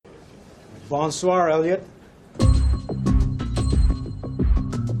Bonsoir, Elliot.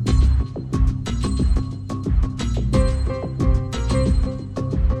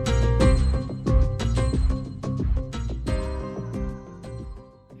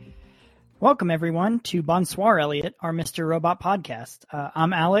 Welcome, everyone, to Bonsoir, Elliot, our Mr. Robot podcast.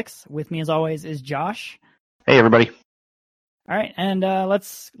 I'm Alex. With me, as always, is Josh. Hey, everybody. All right, and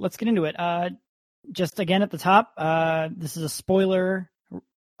let's get into it. Just again at the top, this is a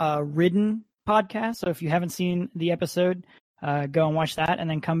spoiler-ridden podcast, so if you haven't seen the episode, go and watch that and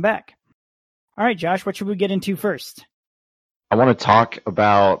then come back. All right, Josh, what should we get into first? I want to talk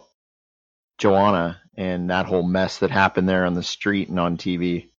about Joanna and that whole mess that happened there on the street and on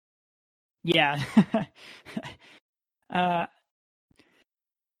TV. Yeah.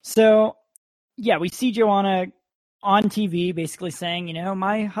 So, yeah, we see Joanna on TV basically saying, you know,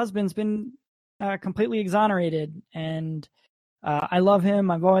 my husband's been completely exonerated and I love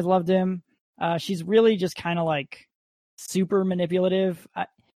him. I've always loved him. She's really just kind of like super manipulative.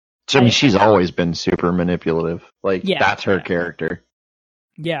 She's always been super manipulative. Like, yeah, that's her character.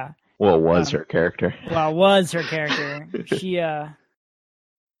 Yeah. Well, it was her character. Well, it was her character.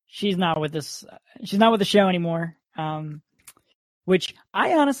 She's not with this. She's not with the show anymore. Which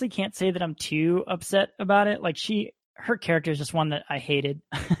I honestly can't say that I'm too upset about it. Like her character is just one that I hated.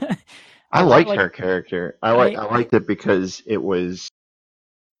 I liked her character. I liked it because it was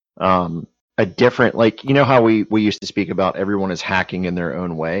a different, like, you know how we used to speak about everyone is hacking in their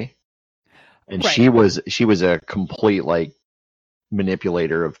own way, and right. she was a complete like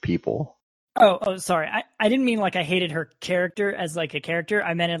manipulator of people. Oh, sorry. I didn't mean like I hated her character as like a character.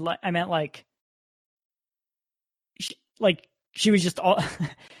 I meant she was just all.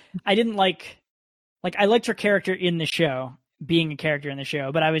 I didn't like I liked her character in the show, being a character in the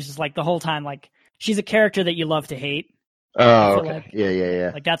show, but I was just like the whole time like she's a character that you love to hate. Oh, okay. Like,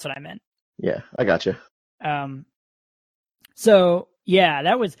 yeah. Like that's what I meant. Yeah, I gotcha. So yeah,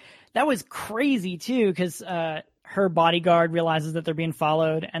 that was crazy too, because her bodyguard realizes that they're being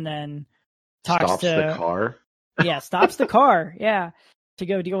followed and then stops the car. Yeah, stops the car. Yeah, to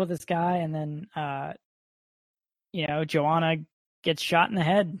go deal with this guy, and then Joanna gets shot in the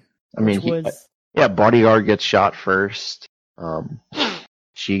head. I mean, bodyguard gets shot first.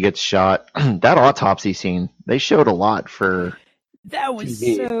 She gets shot. That autopsy scene, they showed a lot for. That was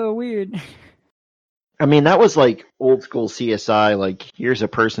TV. So weird. I mean, that was like old school CSI. Like, here's a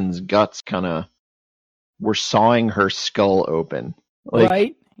person's guts, kind of. We're sawing her skull open. Like,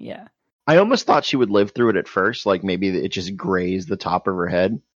 right? Yeah. I almost thought she would live through it at first, like maybe it just grazed the top of her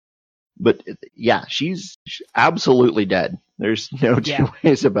head. But yeah, she's absolutely dead. There's no two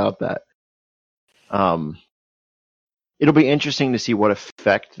ways about that. It'll be interesting to see what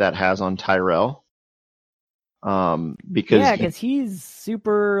effect that has on Tyrell. Because he's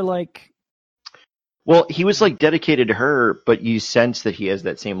super like. Well, he was like dedicated to her, but you sense that he has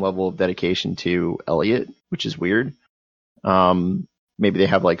that same level of dedication to Elliot, which is weird. Maybe they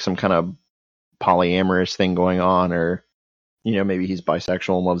have like some kind of polyamorous thing going on, or, you know, maybe he's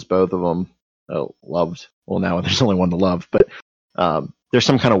bisexual and loves both of them. Loved. Well, now there's only one to love, but there's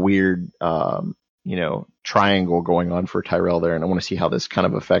some kind of weird, triangle going on for Tyrell there, and I want to see how this kind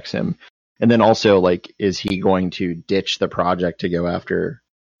of affects him. And then also, like, is he going to ditch the project to go after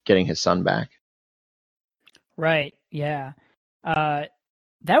getting his son back? Right. Yeah. That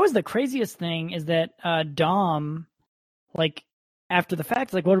was the craziest thing, is that Dom, like, after the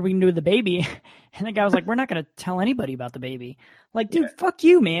fact, like, what are we going to do with the baby? And the guy was like, we're not going to tell anybody about the baby. Like, dude, fuck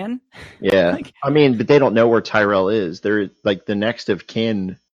you, man. Yeah. Like, I mean, but they don't know where Tyrell is. They're, like, the next of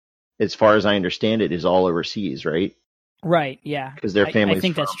kin, as far as I understand it, is all overseas, right? Right, yeah. Because their family's I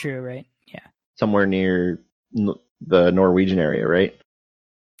think that's true, right? Yeah. Somewhere near the Norwegian area, right?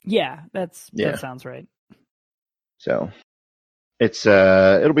 Yeah, that sounds right. So, it's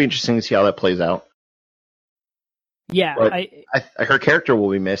it'll be interesting to see how that plays out. Yeah, but her character will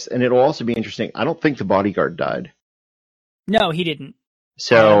be missed, and it'll also be interesting. I don't think the bodyguard died. No, he didn't.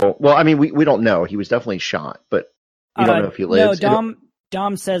 So, well, I mean, we don't know. He was definitely shot, but we don't know if he lives. No,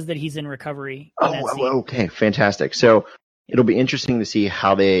 Dom says that he's in recovery. Okay, fantastic. So it'll be interesting to see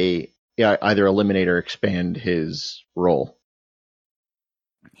how they either eliminate or expand his role.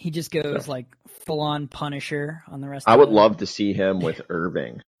 He just goes like full-on Punisher on the rest. I would love to see him with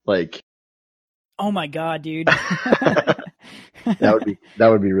Irving, like. Oh my god, dude! that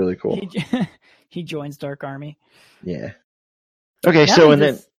would be really cool. He joins Dark Army. Yeah. Okay, so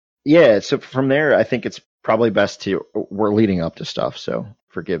from there, I think it's probably best we're leading up to stuff, so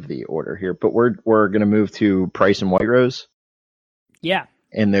forgive the order here, but we're gonna move to Price and White Rose. Yeah.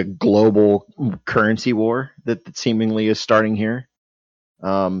 And the global currency war that seemingly is starting here.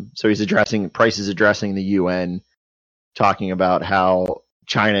 So Price is addressing the UN, talking about how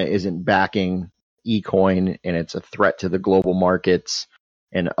China isn't backing eCoin and it's a threat to the global markets,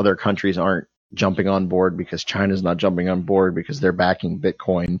 and other countries aren't jumping on board because China's not jumping on board because they're backing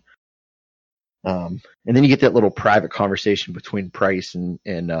Bitcoin. And then you get that little private conversation between Price and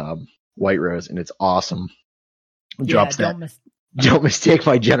White Rose, and it's awesome. Drops don't mistake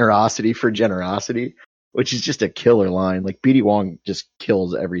my generosity for generosity, which is just a killer line. Like, BD Wong just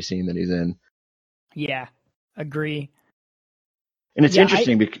kills every scene that he's in. Yeah, agree. And it's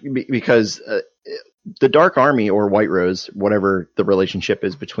interesting because the Dark Army or White Rose, whatever the relationship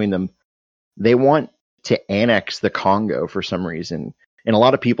is between them, they want to annex the Congo for some reason. And a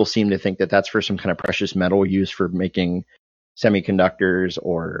lot of people seem to think that that's for some kind of precious metal used for making semiconductors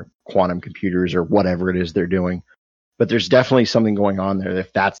or quantum computers or whatever it is they're doing. But there's definitely something going on there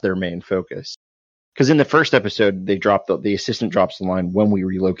if that's their main focus. Because in the first episode, the assistant drops the line, when we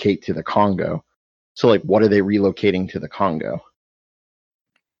relocate to the Congo. So, like, what are they relocating to the Congo?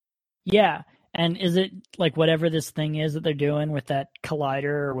 Yeah. And is it like whatever this thing is that they're doing with that collider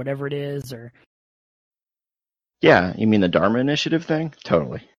or whatever it is, or? Yeah, you mean the Dharma Initiative thing?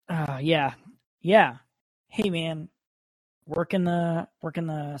 Totally. Yeah. Yeah. Hey man, working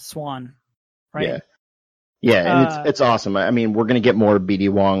the Swan, right? Yeah. Yeah, and it's awesome. I mean, we're gonna get more BD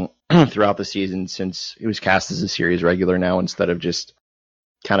Wong throughout the season since he was cast as a series regular now instead of just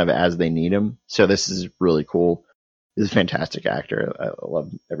kind of as they need him. So this is really cool. He's a fantastic actor. I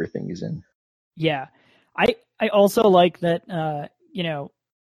love everything he's in. Yeah. I also like that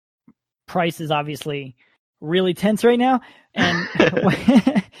Price is obviously really tense right now, and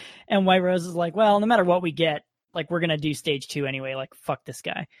and White Rose is like, well, no matter what we get, like, we're gonna do stage 2 anyway. Like, fuck this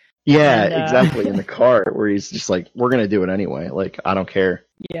guy. Yeah, exactly. In the car where he's just like, we're gonna do it anyway. Like, I don't care.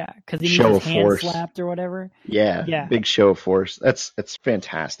 Yeah, because he needs his hand slapped or whatever. Yeah, big show of force. That's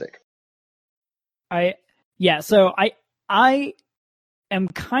fantastic. So I am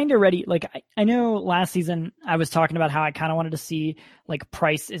kind of ready. Like, I know last season I was talking about how I kind of wanted to see, like,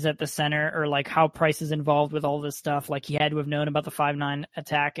 Price is at the center, or like how Price is involved with all this stuff. Like, he had to have known about the 5-9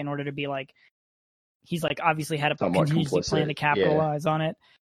 attack in order to be like, he's like obviously had a contingency plan to capitalize on it.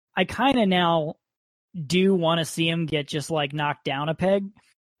 I kind of now do want to see him get just like knocked down a peg.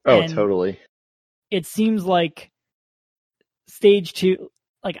 Oh, totally. It seems like stage 2,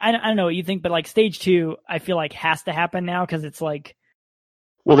 like, I don't know what you think, but like stage 2, I feel like has to happen now, because it's like,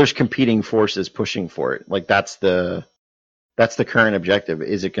 well, there's competing forces pushing for it. Like, that's the current objective.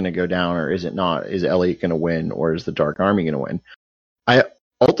 Is it going to go down or is it not? Is Elliot going to win or is the Dark Army going to win? I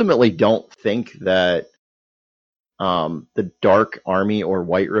ultimately don't think that the Dark Army or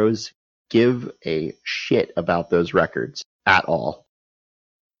White Rose give a shit about those records at all.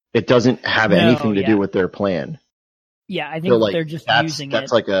 It doesn't have anything to do with their plan. Yeah, I think they're just using it.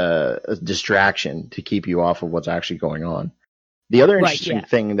 That's like a distraction to keep you off of what's actually going on. The other interesting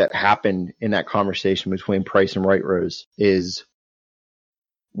thing that happened in that conversation between Price and White Rose is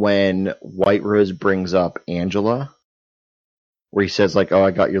when White Rose brings up Angela, where he says, like, oh,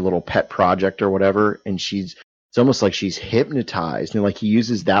 I got your little pet project or whatever, and it's almost like she's hypnotized, and like he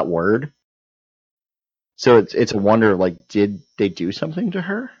uses that word. So it's a wonder, like, did they do something to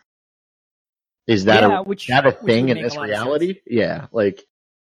her? Is that a thing in this reality? Yeah, like,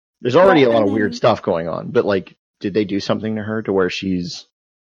 there's already a lot of weird stuff going on, but like, did they do something to her to where she's,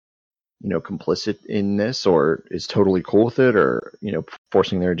 complicit in this, or is totally cool with it, or,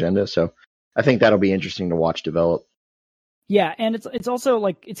 forcing their agenda? So I think that'll be interesting to watch develop. Yeah, and it's also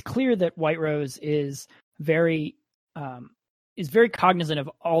like, it's clear that White Rose is very cognizant of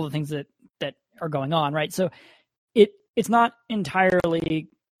all the things that are going on, right? So it's not entirely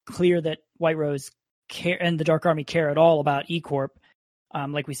clear that White Rose and the Dark Army care at all about E-Corp,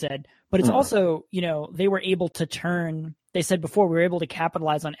 like we said. But it's also, they were able to they said before, we were able to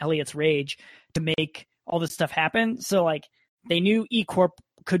capitalize on Elliot's rage to make all this stuff happen. So, like, they knew E-Corp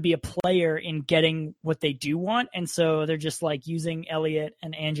could be a player in getting what they do want. And so they're just, like, using Elliot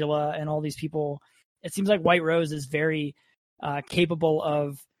and Angela and all these people. It seems like White Rose is very capable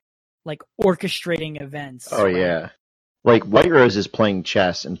of, like, orchestrating events. Oh, right? Yeah. Like, White Rose is playing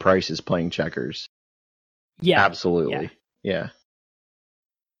chess and Price is playing checkers. Yeah. Absolutely. Yeah.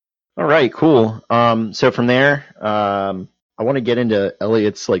 All right, cool. So from there, I want to get into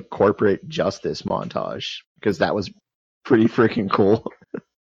Elliot's, like, corporate justice montage, because that was pretty freaking cool.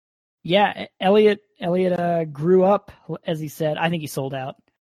 Yeah, Elliot grew up, as he said. I think he sold out.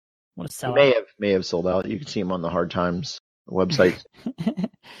 What a sellout. May have sold out. You can see him on the Hard Times website.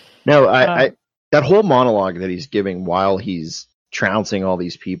 No, I that whole monologue that he's giving while he's trouncing all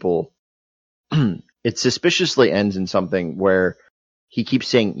these people, it suspiciously ends in something where he keeps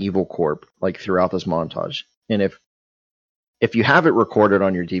saying Evil Corp like throughout this montage. And if you have it recorded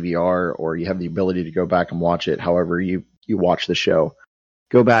on your DVR or you have the ability to go back and watch it, however you watch the show,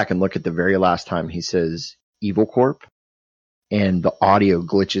 go back and look at the very last time he says Evil Corp, and the audio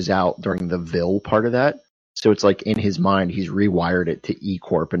glitches out during the Vil part of that. So it's like in his mind, he's rewired it to E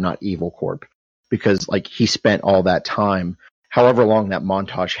Corp and not Evil Corp, because like he spent all that time, however long that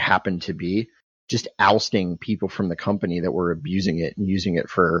montage happened to be, just ousting people from the company that were abusing it and using it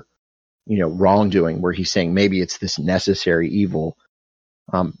for, wrongdoing, where he's saying maybe it's this necessary evil.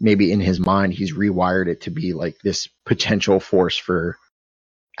 Maybe in his mind, he's rewired it to be like this potential force for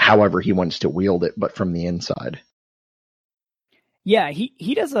however he wants to wield it, but from the inside. Yeah,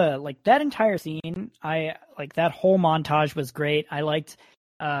 he does like that entire scene. I like that whole montage was great. I liked,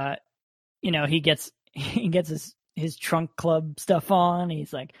 he gets his trunk club stuff on.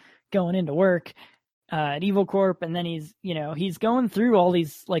 He's like going into work at Evil Corp, and then he's going through all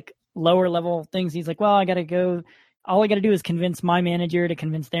these like lower level things. He's like, well, I gotta go. All I gotta do is convince my manager to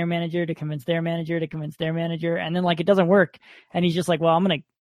convince their manager to convince their manager to convince their manager, and then like it doesn't work, and he's just like, well, I'm gonna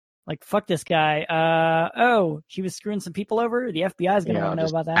like fuck this guy. He was screwing some people over. The FBI is gonna want to know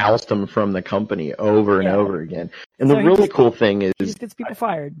about that. Oust him from the company over and over again. And so the really cool thing is, he just gets people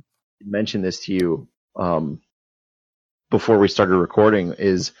fired. I mentioned this to you before we started recording.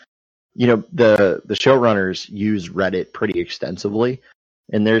 Is the showrunners use Reddit pretty extensively.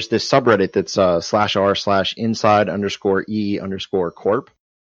 And there's this subreddit that's /r/inside_e_corp.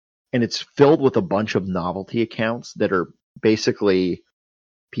 And it's filled with a bunch of novelty accounts that are basically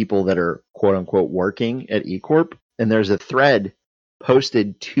people that are quote unquote working at eCorp. And there's a thread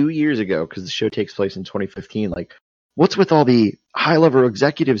posted 2 years ago, because the show takes place in 2015. Like, what's with all the high level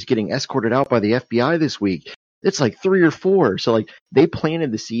executives getting escorted out by the FBI this week? It's like 3 or 4. So like they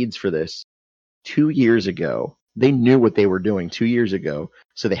planted the seeds for this 2 years ago. They knew what they were doing 2 years ago,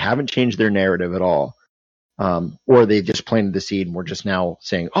 so they haven't changed their narrative at all. Or they just planted the seed and we're just now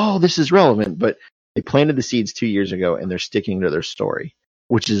saying, oh, this is relevant. But they planted the seeds 2 years ago and they're sticking to their story,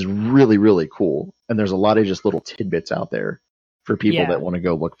 which is really, really cool. And there's a lot of just little tidbits out there for people that want to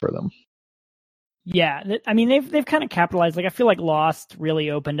go look for them. Yeah, I mean, they've kind of capitalized. Like, I feel like Lost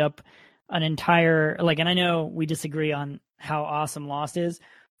really opened up an entire, like, and I know we disagree on how awesome Lost is,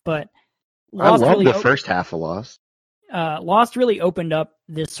 but Lost I love the first half of Lost. Lost really opened up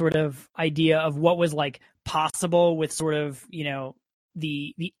this sort of idea of what was like possible with sort of, the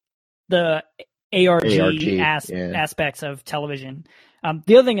ARG aspects of television.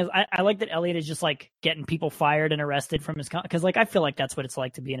 The other thing is I like that Elliot is just like getting people fired and arrested from his because like I feel like that's what it's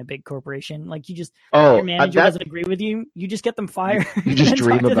like to be in a big corporation. Like you just your manager doesn't agree with you, you just get them fired. You just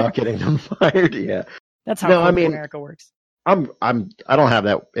dream about getting them fired. Yeah, that's how America works. I don't have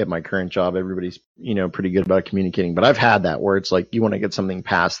that at my current job. Everybody's pretty good about communicating, but I've had that where it's like you want to get something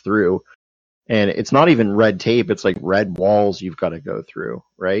passed through, and it's not even red tape; it's like red walls you've got to go through,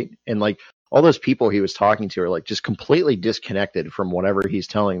 right? And like all those people he was talking to are like just completely disconnected from whatever he's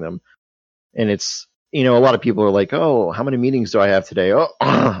telling them, and it's a lot of people are like, oh, how many meetings do I have today? Oh,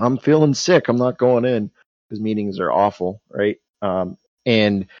 I'm feeling sick. I'm not going in because meetings are awful, right?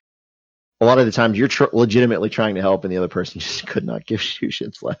 And a lot of the times you're legitimately trying to help and the other person just could not give two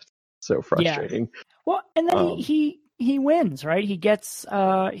shits left. So frustrating. Yeah. Well, and then he wins, right? He gets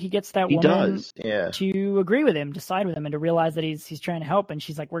that woman to agree with him, to side with him, and to realize that he's trying to help. And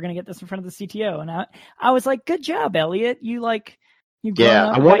she's like, we're going to get this in front of the CTO. And I was like, good job, Elliot. You I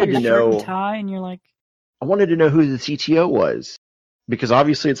wanted to know tie, and you're like, I wanted to know who the CTO was, because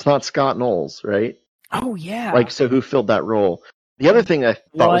obviously it's not Scott Knowles, right? Oh yeah. Like, so who filled that role? The other thing I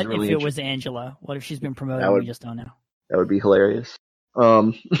thought was really interesting. What if it was Angela? What if she's been promoted? We just don't know. That would be hilarious.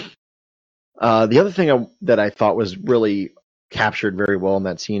 The other thing that I thought was really captured very well in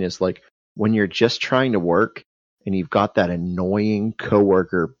that scene is like when you're just trying to work and you've got that annoying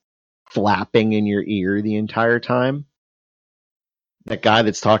coworker flapping in your ear the entire time. That guy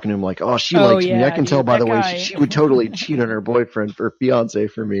that's talking to him like, oh, she likes me. I can tell by the way she would totally cheat on her boyfriend or fiance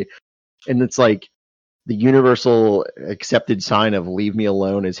for me. And it's like the universal accepted sign of leave me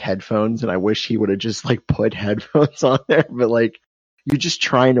alone is headphones. And I wish he would have just like put headphones on there, but like you're just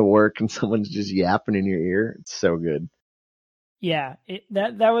trying to work and someone's just yapping in your ear. It's so good. Yeah.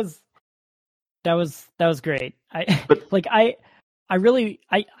 That was great. I agree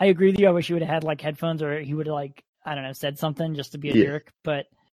with you. I wish he would have had like headphones, or he would have like, I don't know, said something just to be a jerk. But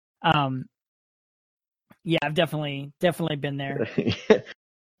yeah, I've definitely been there.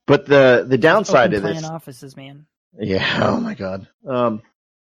 But the downside of this offices, man. Yeah, oh my god.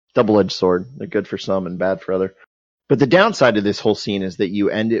 Double-edged sword. They're good for some and bad for other. But the downside of this whole scene is that you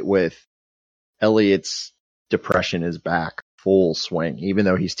end it with Elliot's depression is back full swing. Even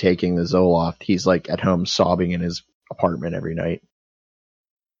though he's taking the Zoloft, he's like at home sobbing in his apartment every night.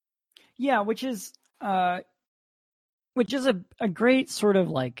 Yeah, which is a great sort of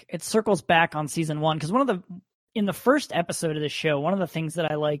like, it circles back on season 1, because in the first episode of this show, one of the things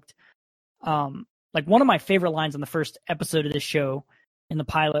that I liked, like one of my favorite lines on the first episode of this show in the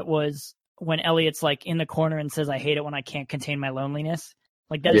pilot was when Elliot's like in the corner and says, "I hate it when I can't contain my loneliness."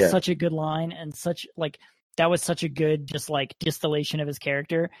 Like that is such a good line, and such like that was such a good just like distillation of his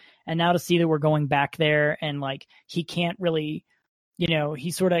character. And now to see that we're going back there and like he can't really,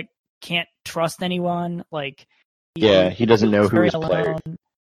 he sort of can't trust anyone. Like he doesn't know who his player. Alone.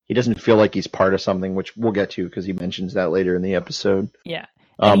 He doesn't feel like he's part of something, which we'll get to because he mentions that later in the episode. Yeah.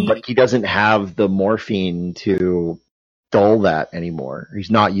 But he doesn't have the morphine to dull that anymore. He's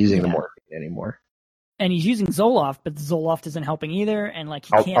not using the morphine anymore. And he's using Zoloft, but the Zoloft isn't helping either. And like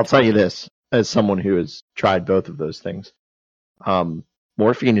I'll tell you this, as someone who has tried both of those things,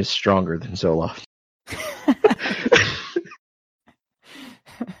 morphine is stronger than Zoloft.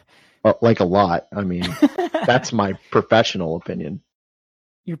 Like a lot. I mean, that's my professional opinion.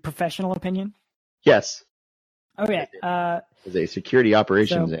 Your professional opinion? Yes. Okay. As a security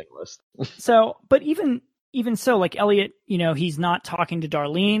operations analyst. But even so, like Elliot, he's not talking to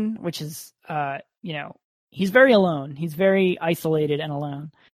Darlene, which is, he's very alone. He's very isolated and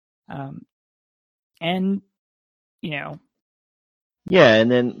alone. Yeah,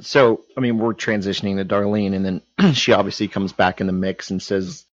 and then, we're transitioning to Darlene, and then she obviously comes back in the mix and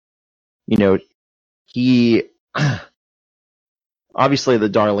says, he obviously the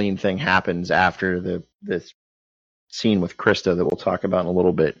Darlene thing happens after this scene with Krista that we'll talk about in a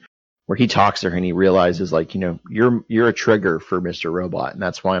little bit, where he talks to her and he realizes, like, you're a trigger for Mr. Robot, and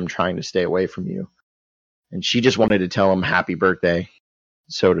that's why I'm trying to stay away from you. And she just wanted to tell him happy birthday,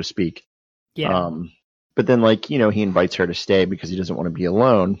 so to speak. Yeah. But then, like, he invites her to stay because he doesn't want to be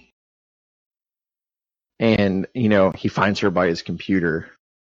alone. And, he finds her by his computer,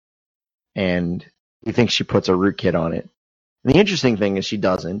 and he thinks she puts a rootkit on it. And the interesting thing is she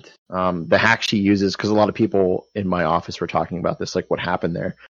doesn't. The hack she uses, because a lot of people in my office were talking about this, like what happened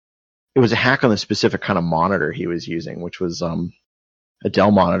there. It was a hack on the specific kind of monitor he was using, which was a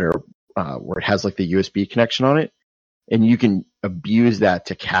Dell monitor where it has like the USB connection on it. And you can abuse that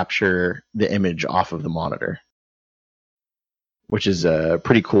to capture the image off of the monitor, which is a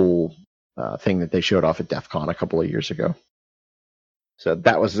pretty cool thing that they showed off at DEF CON a couple of years ago. So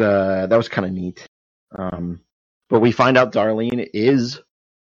that was kind of neat. But we find out Darlene is,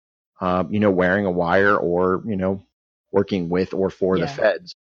 wearing a wire or, working with or for the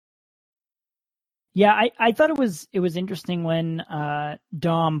feds. Yeah, I thought it was interesting when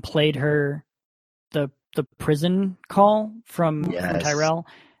Dom played her the prison call from Tyrell,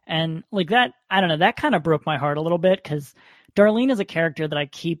 and like that, I don't know, that kind of broke my heart a little bit, because Darlene is a character that I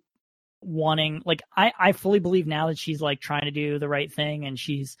keep wanting, like I fully believe now that she's like trying to do the right thing, and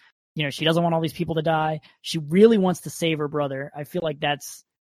she's, she doesn't want all these people to die. She really wants to save her brother. I feel like that's.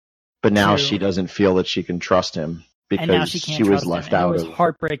 But now true. She doesn't feel that she can trust him because she was left out. It was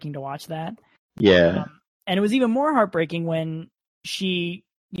heartbreaking to watch that. Yeah. And it was even more heartbreaking when she,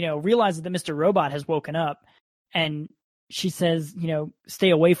 realizes that Mr. Robot has woken up, and she says, stay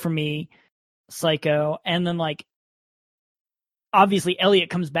away from me, psycho. And then, like, obviously Elliot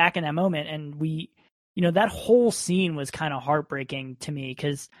comes back in that moment, and we, that whole scene was kind of heartbreaking to me,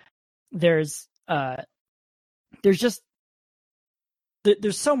 because there's so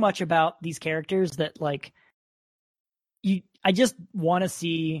much about these characters that, like, I just want to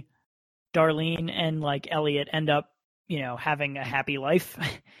see Darlene and like Elliot end up, having a happy life,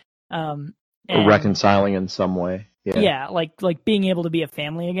 or reconciling in some way. Yeah, like being able to be a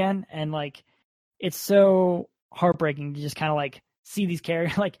family again, and like it's so heartbreaking to just kind of like see these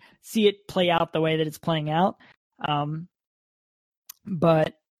characters, like see it play out the way that it's playing out.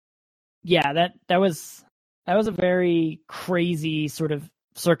 But yeah, that was a very crazy sort of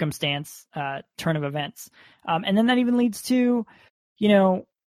circumstance, turn of events, and then that even leads to,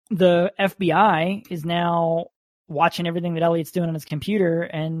 the FBI is now watching everything that Elliot's doing on his computer,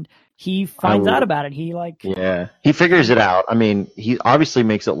 and he finds out about it. He figures it out. I mean, he obviously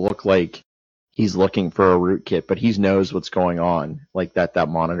makes it look like he's looking for a rootkit, but he knows what's going on, like that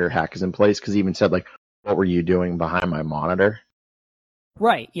monitor hack is in place, because he even said, like, what were you doing behind my monitor?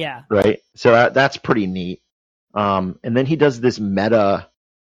 Right, yeah. Right? So that's pretty neat. And then he does this meta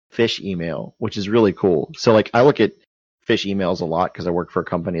fish email, which is really cool. So, like, I look at fish emails a lot because I work for a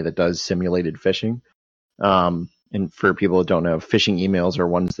company that does simulated phishing. And for people that don't know, phishing emails are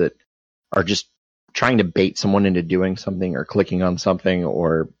ones that are just trying to bait someone into doing something or clicking on something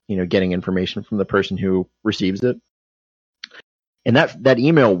or, getting information from the person who receives it. And that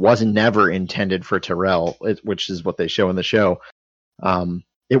email was never intended for Tyrell, which is what they show in the show.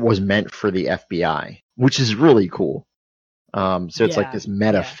 It was meant for the FBI, which is really cool. So it's like this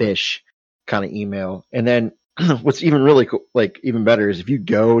meta fish kind of email. And then what's even really cool, like even better, is if you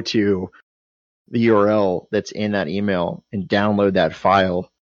go to the URL that's in that email and download that file,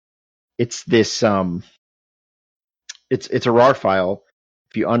 it's this it's a RAR file.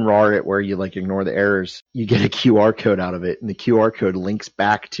 If you unrar it where you like ignore the errors, you get a QR code out of it, and the QR code links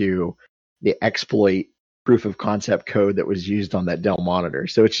back to the exploit proof of concept code that was used on that Dell monitor.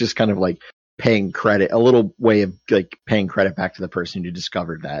 So it's just kind of like paying credit, a little way of like paying credit back to the person who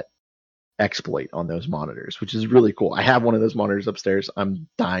discovered that exploit on those monitors, which is really cool. I have one of those monitors upstairs. I'm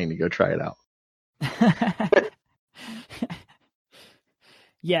dying to go try it out.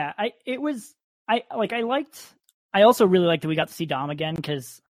 Yeah, I also really liked that we got to see Dom again,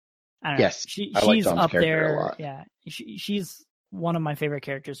 because I don't know. Yes, she's up there. A lot. Yeah, she's one of my favorite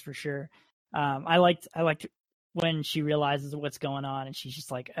characters for sure. I liked when she realizes what's going on and she's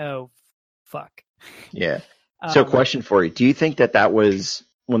just like, oh, fuck. Yeah. So question for you. Do you think that was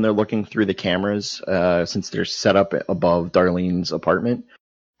when they're looking through the cameras, since they're set up above Darlene's apartment,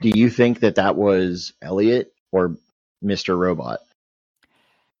 do you think that was Elliot or Mr. Robot?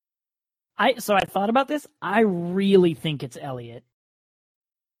 So I thought about this. I really think it's Elliot.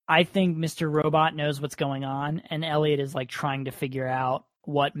 I think Mr. Robot knows what's going on, and Elliot is like trying to figure out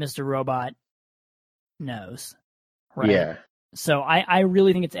what Mr. Robot knows. Right? Yeah. So I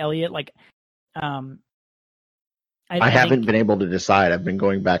really think it's Elliot. Like, I haven't been able to decide. I've been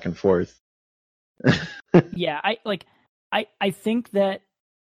going back and forth. Yeah, I think that,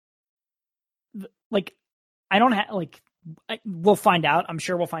 like, I don't have, like, we'll find out. I'm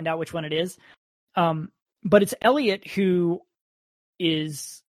sure we'll find out which one it is. But it's Elliot who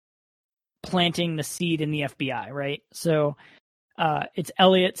is planting the seed in the FBI, right? So it's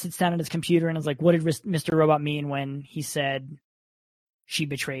Elliot sits down at his computer and is like, what did Mr. Robot mean when he said she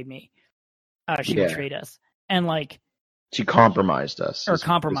betrayed me? She betrayed us. And like, she compromised us. Or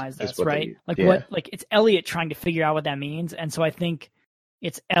compromised us, right? What it's Elliot trying to figure out what that means. And so I think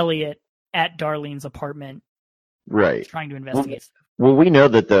it's Elliot at Darlene's apartment, right, trying to investigate stuff. Well, we know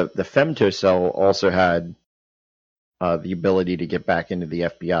that the femtocell also had the ability to get back into the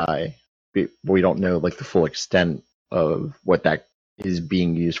FBI. We don't know like the full extent of what that is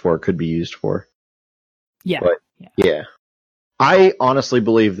being used for, could be used for. Yeah. But, yeah. I honestly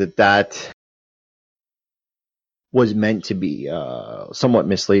believe that was meant to be somewhat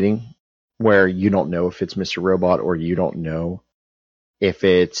misleading, where you don't know if it's Mr. Robot or you don't know if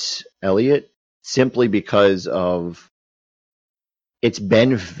it's Elliot, simply because of it's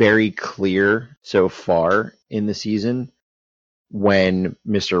been very clear so far in the season when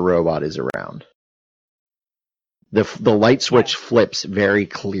Mr. Robot is around. The light switch flips very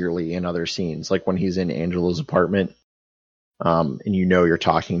clearly in other scenes, like when he's in Angela's apartment, and you're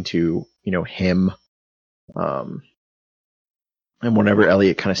talking to him, and whenever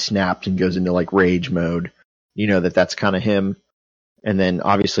Elliot kind of snaps and goes into like rage mode, that's kind of him. And then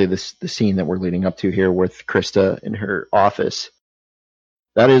obviously the scene that we're leading up to here with Krista in her office,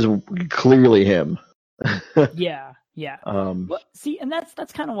 that is clearly him. Yeah. Well, see, and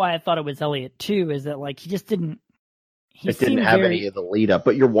that's kind of why I thought it was Elliot too, is that like he just didn't. It didn't have any of the lead up,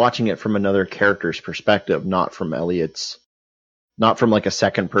 but you're watching it from another character's perspective, not from Elliot's, not from like a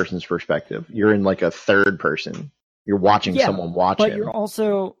second person's perspective. You're in like a third person. You're watching someone watch but him.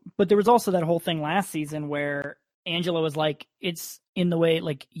 But there was also that whole thing last season where Angela was like, it's in the way,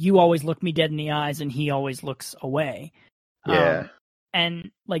 like, you always look me dead in the eyes and he always looks away. Yeah.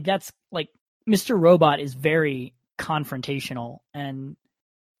 And like, that's like, Mr. Robot is very confrontational and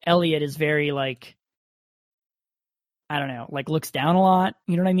Elliot is very like, I don't know, like looks down a lot.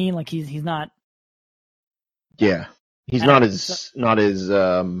 You know what I mean? Like he's not. Yeah. He's not as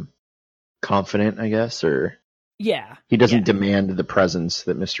confident, I guess, or. Yeah. He doesn't demand the presence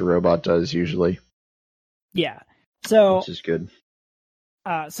that Mr. Robot does usually. Yeah. So. Which is good.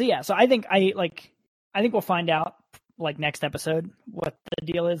 So I think we'll find out like next episode what the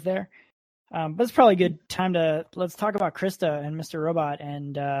deal is there. But it's probably a good time let's talk about Krista and Mr. Robot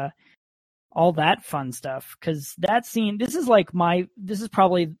and all that fun stuff. Cause that scene, this is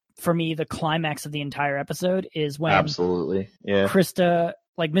probably for me the climax of the entire episode is when absolutely, yeah, Krista,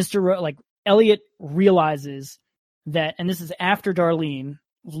 like like Elliot realizes that, and this is after Darlene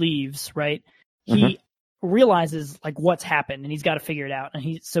leaves, right? He realizes like what's happened and he's got to figure it out.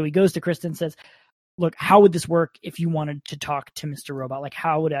 And so he goes to Krista and says, look, how would this work if you wanted to talk to Mr. Robot? Like,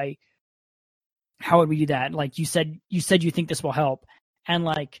 how would we do that? Like you said you think this will help. And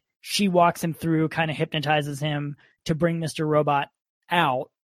like, she walks him through, kind of hypnotizes him, to bring Mr. Robot out.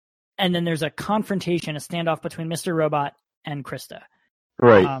 And then there's a confrontation, a standoff between Mr. Robot and Krista.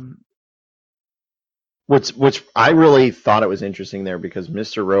 Right. Which I really thought it was interesting there because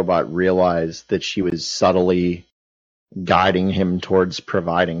Mr. Robot realized that she was subtly guiding him towards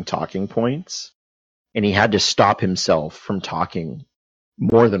providing talking points, and he had to stop himself from talking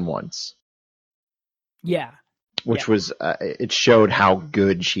more than once. Yeah. Which was, it showed how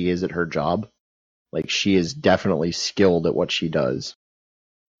good she is at her job. Like, she is definitely skilled at what she does.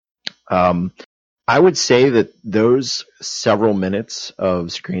 I would say that those several minutes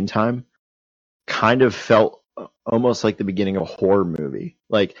of screen time kind of felt almost like the beginning of a horror movie.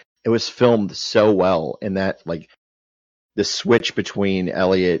 Like, it was filmed so well, and that, like, the switch between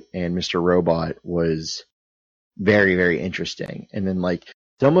Elliot and Mr. Robot was very, very interesting. And then, like,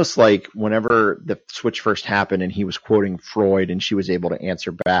 it's almost like whenever the switch first happened and he was quoting Freud and she was able to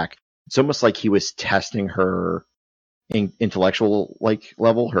answer back, it's almost like he was testing her intellectual, like,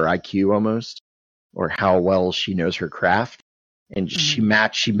 level, her IQ almost, or how well she knows her craft. And she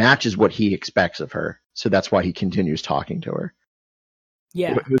matches what he expects of her. So that's why he continues talking to her.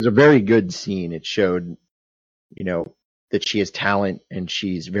 Yeah. It was a very good scene. It showed, that she has talent and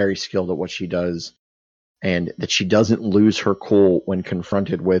she's very skilled at what she does, and that she doesn't lose her cool when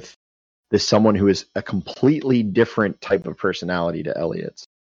confronted with someone who is a completely different type of personality to Elliot's.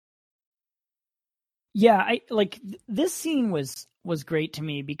 Yeah, I like this scene was great to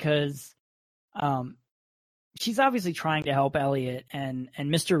me because she's obviously trying to help Elliot, and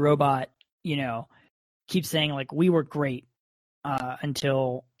Mr. Robot, keeps saying, like, we were great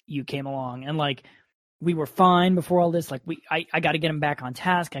until you came along, and, like, we were fine before all this. Like, I got to get him back on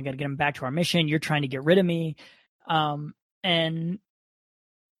task. I got to get him back to our mission. You're trying to get rid of me. And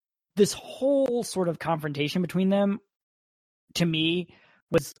this whole sort of confrontation between them, to me,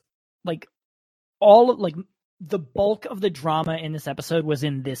 was like the bulk of the drama in this episode was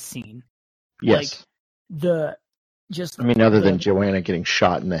in this scene. Yes. Like, other than Joanna getting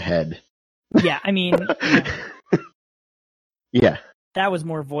shot in the head. Yeah, I mean, yeah. That was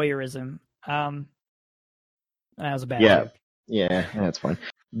more voyeurism. That was a bad joke. Yeah, that's fine.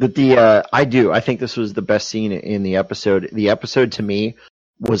 But I think this was the best scene in the episode. The episode to me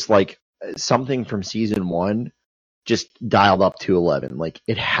was like something from season 1, just dialed up to 11. Like,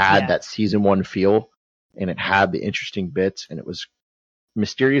 it had that season 1 feel, and it had the interesting bits, and it was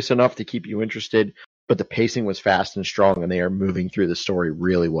mysterious enough to keep you interested, but the pacing was fast and strong, and they are moving through the story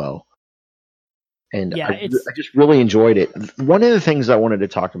really well. And I just really enjoyed it. One of the things I wanted to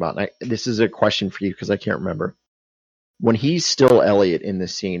talk about, and this is a question for you because I can't remember. When he's still Elliot in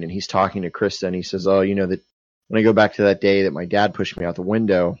this scene and he's talking to Krista and he says, oh, that when I go back to that day that my dad pushed me out the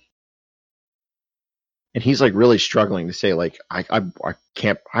window, and he's like really struggling to say, like, I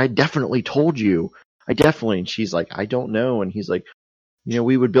can't, I definitely told you. And she's like, I don't know. And he's like,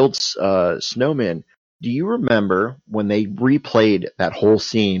 we would build snowmen. Do you remember when they replayed that whole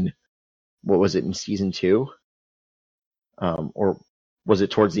scene? What was it, in season 2? Or was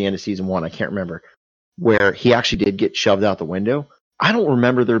it towards the end of season 1? I can't remember. Where he actually did get shoved out the window. I don't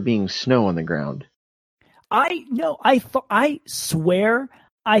remember there being snow on the ground. I swear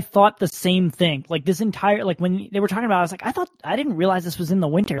I thought the same thing. Like, this entire, like, when they were talking about it, I was like, I didn't realize this was in the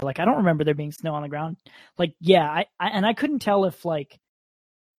winter. Like, I don't remember there being snow on the ground. Like, yeah, I couldn't tell if, like,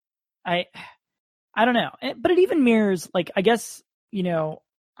 I don't know. But it even mirrors, like, I guess,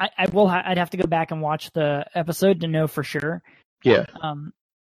 I'd have to go back and watch the episode to know for sure. Yeah.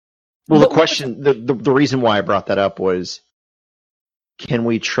 Well, the question, the reason why I brought that up was, can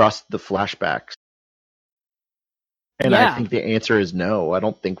we trust the flashbacks? And I think the answer is no. I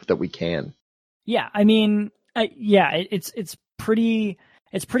don't think that we can. Yeah, I mean, it's pretty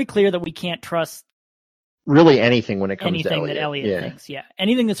clear that we can't trust really anything when it comes to Elliot. Anything that Elliot thinks. Yeah,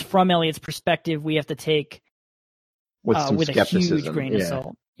 anything that's from Elliot's perspective, we have to take with some skepticism. A huge grain of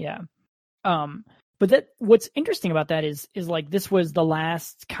salt. Yeah. But what's interesting about that is like, this was the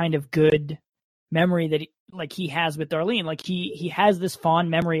last kind of good memory that he has with Darlene. Like, he has this fond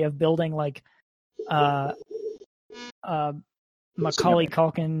memory of building, like, Macaulay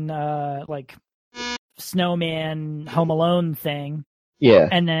Culkin, like, snowman Home Alone thing. Yeah.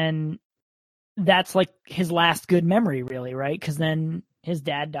 And then that's like his last good memory, really, right? Because then his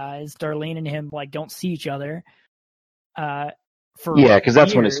dad dies. Darlene and him, like, don't see each other. Because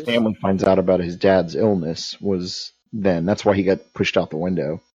that's when his family finds out about his dad's illness. That's why he got pushed out the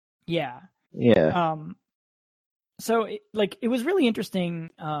window. Yeah. Yeah. So it was really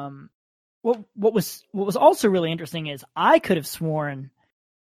interesting. What was also really interesting is I could have sworn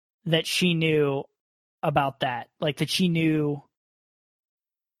that she knew about that, like, that she knew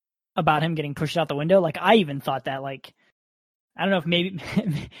about him getting pushed out the window. Like, I even thought that, like, I don't know if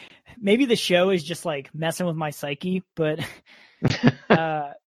maybe the show is just like messing with my psyche, but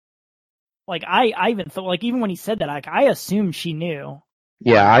like I even thought, like, even when he said that, like, I assumed she knew.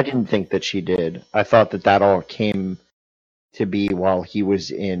 Yeah, I didn't think that she did. I thought that all came to be while he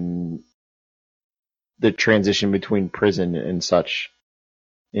was in the transition between prison and such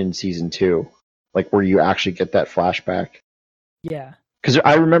in season 2, like where you actually get that flashback. Yeah. Because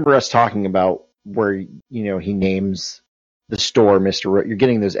I remember us talking about where, he names the store Mr. You're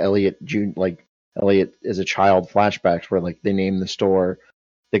getting those Elliot as a child flashbacks where, like, they name the store.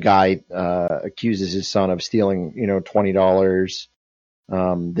 The guy accuses his son of stealing, $20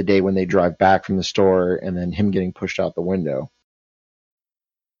 the day when they drive back from the store, and then him getting pushed out the window.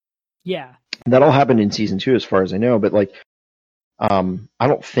 Yeah. That all happened in season 2, as far as I know. But, like, I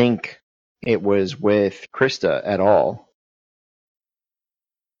don't think it was with Krista at all.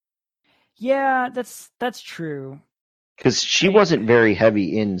 Yeah, that's true. Because she wasn't very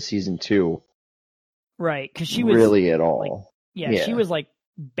heavy in season 2. Right, because she was really at all. Like, yeah, she was like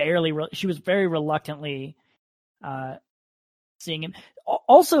barely. She was very reluctantly seeing him.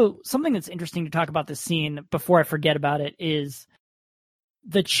 Also, something that's interesting to talk about this scene before I forget about it is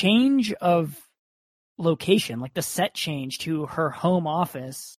the change of location, like the set change to her home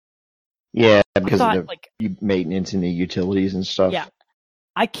office. Yeah, because of the like, maintenance and the utilities and stuff. Yeah,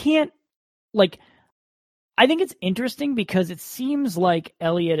 I can't, like, I think it's interesting because it seems like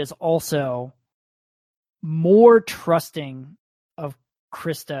Elliot is also more trusting of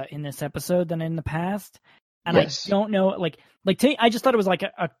Krista in this episode than in the past. And yes. I don't know, I just thought it was like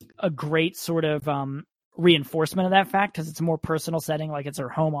a great sort of reinforcement of that fact, because it's a more personal setting. Like, it's her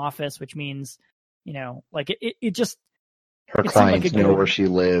home office, which means, like it just, her clients know where she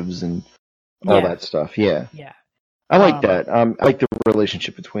lives and all that stuff. Yeah. Yeah. I like that. I like the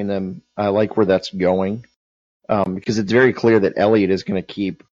relationship between them. I like where that's going. Because it's very clear that Elliot is going to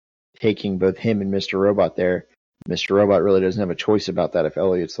keep taking both him and Mr. Robot there. Mr. Robot really doesn't have a choice about that if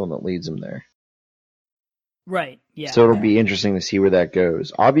Elliot's the one that leads him there. Right. Yeah. So it'll be interesting to see where that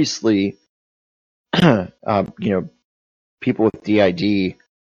goes. Obviously, people with DID,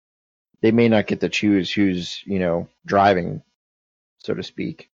 they may not get to choose who's, driving, so to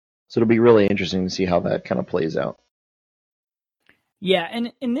speak. So it'll be really interesting to see how that kind of plays out. Yeah,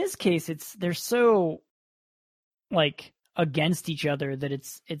 and in this case, they're so, like, against each other that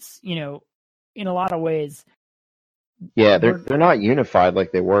it's in a lot of ways. Yeah, they're not unified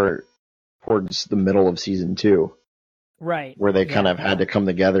like they were towards the middle of season 2. Right. Where they kind of had to come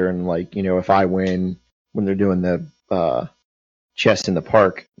together and, like, if I win, when they're doing the chess in the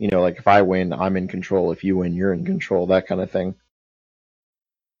park, like, if I win, I'm in control. If you win, you're in control. That kind of thing.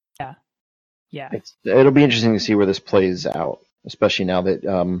 Yeah. Yeah. It'll be interesting to see where this plays out, especially now that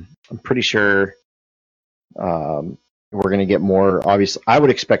I'm pretty sure we're going to get more. Obviously, I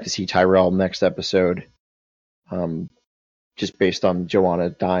would expect to see Tyrell next episode, just based on Joanna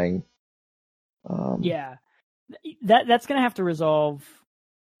dying. Yeah. That's going to have to resolve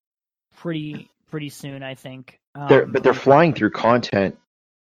pretty soon, I think. But they're flying through content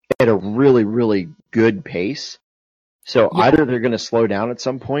at a really, really good pace. So either they're going to slow down at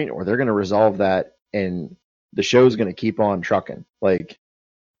some point, or they're going to resolve that, and the show's going to keep on trucking. Like,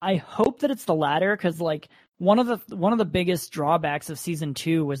 I hope that it's the latter, because, like, one of the biggest drawbacks of season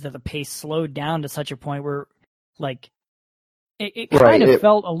 2 was that the pace slowed down to such a point where, like, it kind of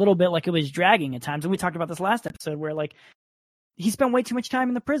felt a little bit like it was dragging at times. And we talked about this last episode where, like, he spent way too much time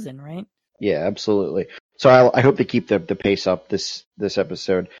in the prison, right? Yeah, absolutely. So I hope they keep the pace up this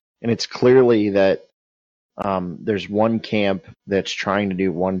episode. And it's clearly that there's one camp that's trying to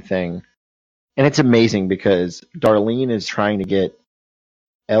do one thing. And it's amazing because Darlene is trying to get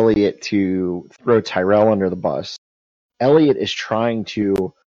Elliot to throw Tyrell under the bus. Elliot is trying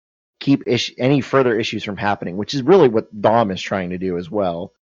to keep any further issues from happening, which is really what Dom is trying to do as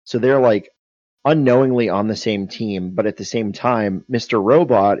well. So they're, like, unknowingly on the same team, but at the same time, Mr.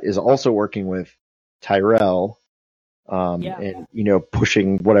 Robot is also working with Tyrell, and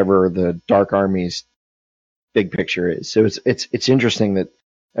pushing whatever the Dark Army's big picture is. So it's interesting that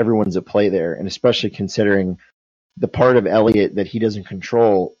everyone's at play there, and especially considering the part of Elliot that he doesn't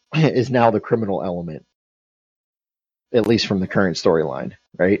control is now the criminal element, at least from the current storyline,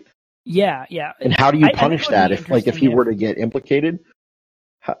 right? Yeah, yeah. And how do you punish that if he were to get implicated?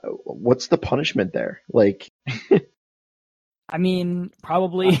 What's the punishment there? Like, I mean,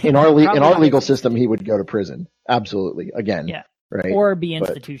 probably in our legal system, he would go to prison. Absolutely, again, yeah, right, or be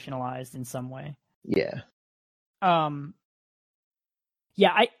institutionalized in some way. Yeah.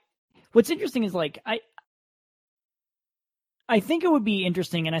 Yeah. What's interesting is, like, I think it would be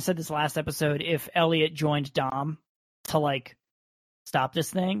interesting, and I said this last episode, if Elliot joined Dom to like stop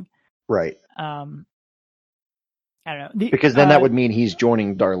this thing. Right. I don't know. Because then that would mean he's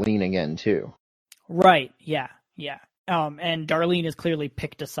joining Darlene again too. Right. Yeah. Yeah. And Darlene is clearly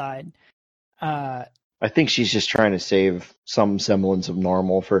picked aside. I think she's just trying to save some semblance of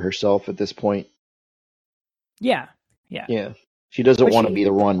normal for herself at this point. Yeah. Yeah. Yeah. She doesn't want to be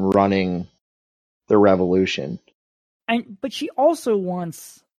the one running the revolution. But she also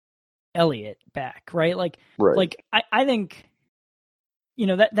wants Elliot back, right? Like, right. Like I think, you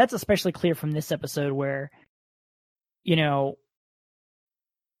know, that's especially clear from this episode where, you know,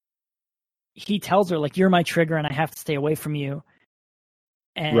 he tells her like, "You're my trigger, and I have to stay away from you."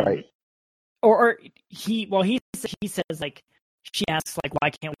 And right. Or he says like, she asks like, "Why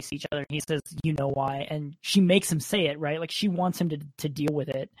can't we see each other?" And he says, "You know why?" And she makes him say it, right? Like she wants him to deal with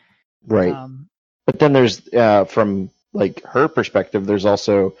it. Right. But then there's from like her perspective, there's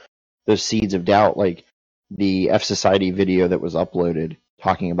also those seeds of doubt, like the F Society video that was uploaded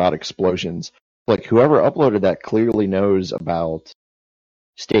talking about explosions. Like whoever uploaded that clearly knows about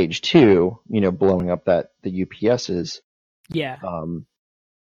stage 2, you know, blowing up the UPSs. Yeah.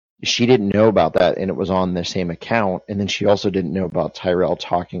 She didn't know about that, and it was on the same account. And then she also didn't know about Tyrell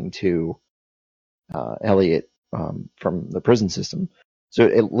talking to Elliot from the prison system. So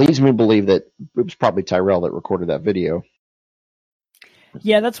it leads me to believe that it was probably Tyrell that recorded that video.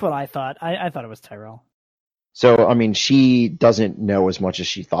 Yeah, that's what I thought. I thought it was Tyrell. So, I mean, she doesn't know as much as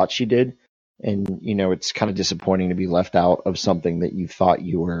she thought she did. And, you know, it's kind of disappointing to be left out of something that you thought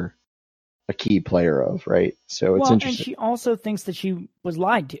you were a key player of, right? So it's interesting. And she also thinks that she was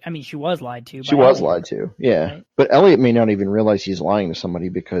lied to. I mean, she was lied to. She was lied to, yeah. Right? But Elliot may not even realize he's lying to somebody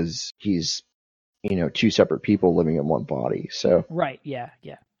because he's, you know, 2 separate people living in one body. So right, yeah.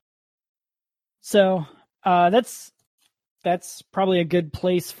 So that's probably a good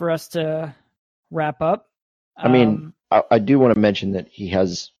place for us to wrap up. I mean, I do want to mention that he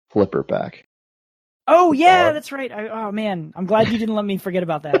has Flipper back. Oh yeah, that's right. Oh man, I'm glad you didn't let me forget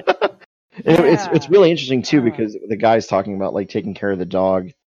about that. It's really interesting too because the guy's talking about like taking care of the dog,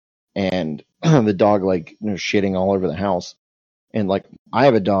 and the dog like, you know, shitting all over the house. And like, I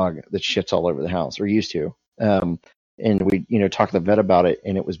have a dog that shits all over the house, or used to. And we, you know, talked to the vet about it,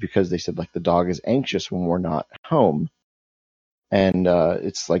 and it was because they said like the dog is anxious when we're not home, and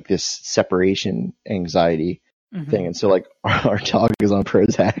it's like this separation anxiety thing. And so like our dog is on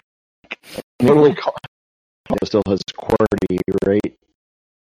Prozac. Literally, still has QWERTY, right?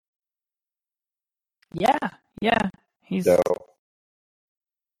 Yeah. He's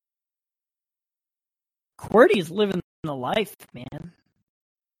QWERTY's living the life, man.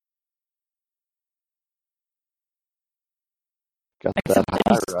 Got that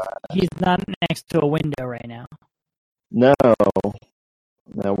high ride. He's not next to a window right now. No,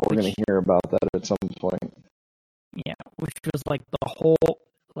 we're going to hear about that at some point. Yeah, which was like the whole,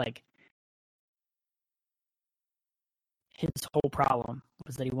 like, his whole problem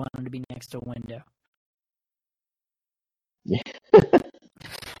was that he wanted to be next to a window. Yeah.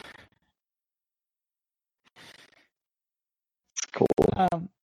 Cool.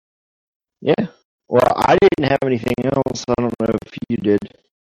 Yeah. Well, I didn't have anything else. I don't know if you did.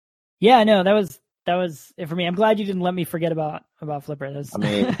 Yeah, no, that was it for me. I'm glad you didn't let me forget about Flipper. I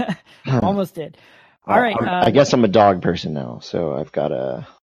mean, almost did. All right. I guess I'm a dog person now, so I've got to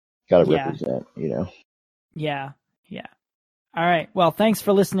represent, you know. Yeah. All right. Well, thanks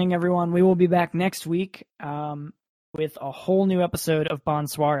for listening, everyone. We will be back next week with a whole new episode of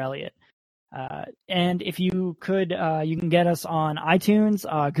Bonsoir, Elliot. And if you could, you can get us on iTunes,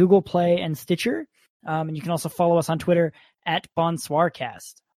 Google Play, and Stitcher. And you can also follow us on Twitter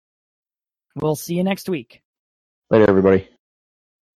 @BonsoirCast. We'll see you next week. Later, everybody.